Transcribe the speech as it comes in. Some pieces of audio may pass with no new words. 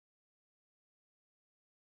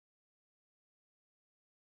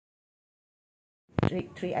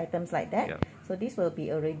three items like that. Yeah. So this will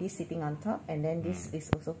be already sitting on top, and then this is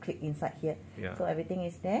also clipped inside here. Yeah. So everything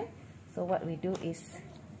is there. So what we do is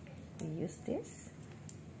we use this.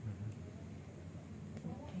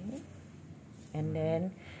 Okay. And then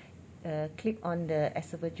clip on the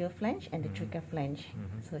esophageal flange and the trachea flange.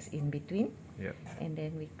 So it's in between. Yeah. And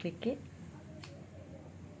then we click it.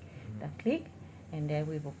 Click, and then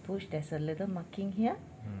we will push. There's a little marking here.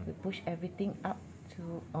 We push everything up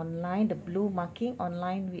to online, the blue marking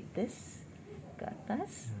online with this ke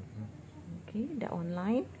atas. Okay, dah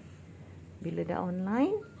online. Bila dah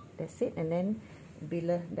online, that's it. And then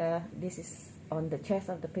bila dah, this is on the chest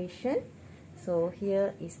of the patient. So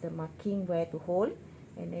here is the marking where to hold,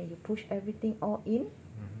 and then you push everything all in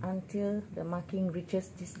until the marking reaches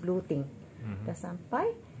this blue thing. Dah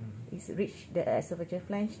sampai, is reach the esophageal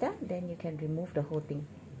flange dah, then you can remove the whole thing.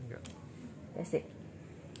 Yeah. That's it.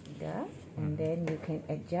 Dah, and then you can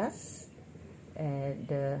adjust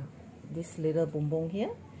this little bumbung here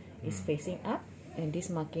is facing up, and this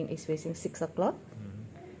marking is facing 6 o'clock.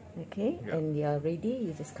 Okay, Yeah. and you are ready.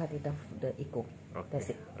 You just cut it off the echo. Okay. That's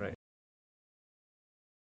it. Right.